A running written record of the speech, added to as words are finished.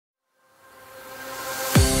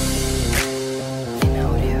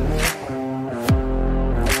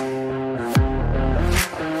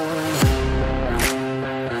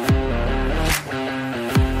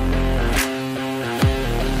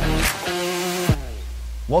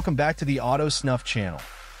Welcome back to the Auto Snuff channel.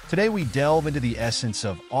 Today we delve into the essence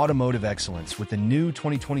of automotive excellence with the new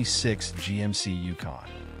 2026 GMC Yukon.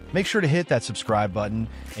 Make sure to hit that subscribe button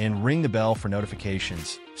and ring the bell for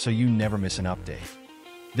notifications so you never miss an update.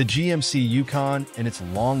 The GMC Yukon and its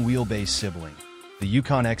long wheelbase sibling, the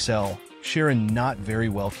Yukon XL, share a not very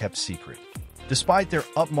well-kept secret. Despite their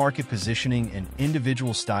upmarket positioning and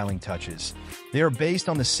individual styling touches, they are based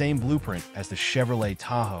on the same blueprint as the Chevrolet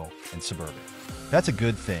Tahoe and Suburban. That's a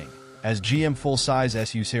good thing, as GM full-size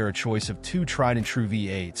SUVs share a choice of two tried-and-true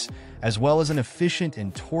V8s, as well as an efficient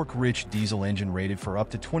and torque-rich diesel engine rated for up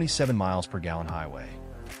to 27 miles per gallon highway.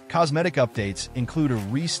 Cosmetic updates include a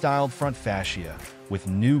restyled front fascia with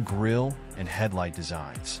new grille and headlight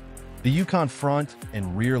designs. The Yukon front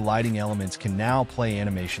and rear lighting elements can now play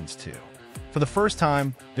animations too. For the first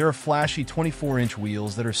time, there are flashy 24-inch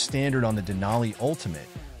wheels that are standard on the Denali Ultimate,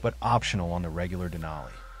 but optional on the regular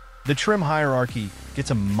Denali. The trim hierarchy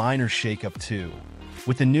gets a minor shakeup too,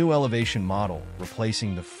 with the new Elevation model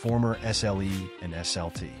replacing the former SLE and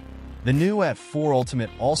SLT. The new At4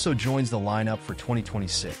 Ultimate also joins the lineup for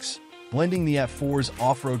 2026, blending the At4's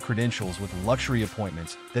off-road credentials with luxury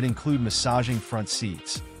appointments that include massaging front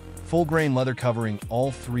seats, full-grain leather covering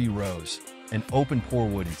all three rows, and open-pore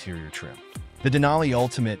wood interior trim. The Denali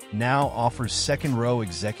Ultimate now offers second-row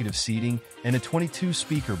executive seating and a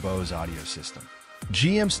 22-speaker Bose audio system.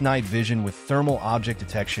 GM's night vision with thermal object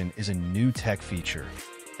detection is a new tech feature,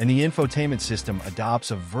 and the infotainment system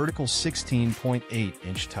adopts a vertical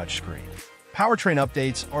 16.8-inch touchscreen. Powertrain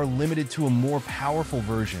updates are limited to a more powerful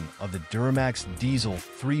version of the Duramax diesel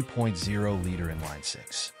 3.0-liter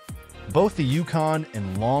inline-six. Both the Yukon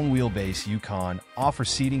and long-wheelbase Yukon offer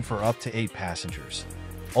seating for up to 8 passengers,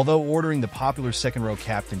 although ordering the popular second-row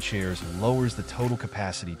captain chairs lowers the total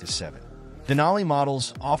capacity to 7. Denali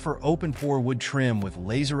models offer open-pore wood trim with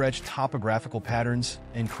laser-etched topographical patterns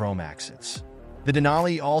and chrome accents. The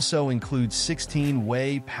Denali also includes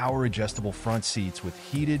 16-way power-adjustable front seats with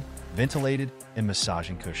heated, ventilated, and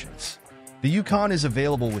massaging cushions. The Yukon is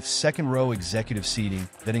available with second-row executive seating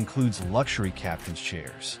that includes luxury captain's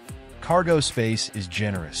chairs. Cargo space is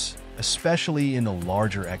generous, especially in the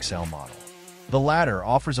larger XL model. The latter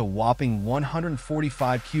offers a whopping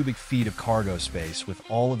 145 cubic feet of cargo space with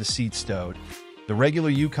all of the seats stowed. The regular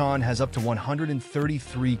Yukon has up to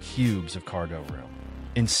 133 cubes of cargo room.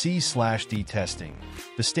 In C/D testing,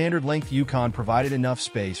 the standard length Yukon provided enough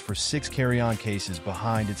space for 6 carry-on cases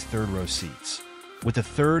behind its third-row seats. With the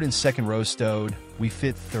third and second rows stowed, we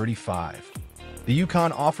fit 35. The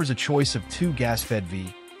Yukon offers a choice of 2 gas-fed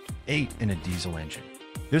V8 and a diesel engine.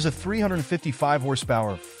 There's a 355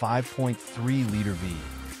 horsepower 5.3-liter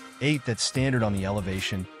V8 that's standard on the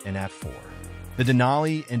Elevation and At4. The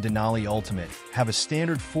Denali and Denali Ultimate have a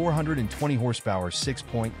standard 420 horsepower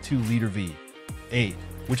 6.2-liter V8,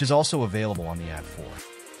 which is also available on the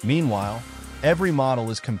At4. Meanwhile, every model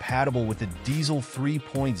is compatible with the diesel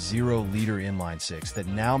 3.0-liter inline-six that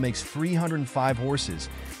now makes 305 horses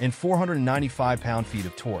and 495 pound-feet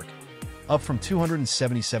of torque, up from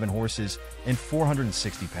 277 horses and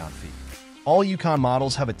 460 pound-feet. All Yukon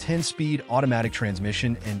models have a 10-speed automatic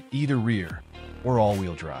transmission in either rear or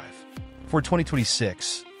all-wheel drive. For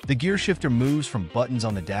 2026, the gear shifter moves from buttons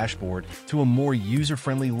on the dashboard to a more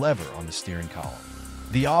user-friendly lever on the steering column.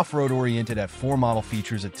 The off-road-oriented At4 model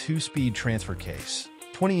features a 2-speed transfer case,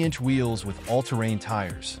 20-inch wheels with all-terrain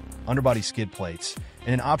tires, underbody skid plates,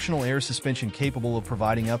 and an optional air suspension capable of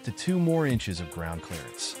providing up to 2 more inches of ground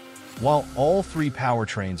clearance. While all 3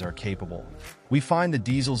 powertrains are capable, we find the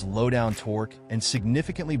diesel's low-down torque and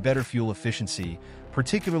significantly better fuel efficiency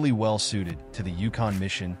particularly well-suited to the Yukon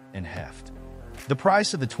mission and heft. The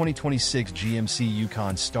price of the 2026 GMC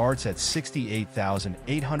Yukon starts at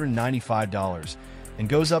 $68,895 and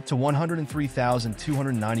goes up to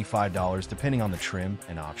 $103,295 depending on the trim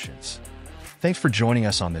and options. Thanks for joining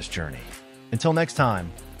us on this journey. Until next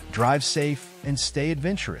time, drive safe and stay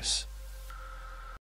adventurous.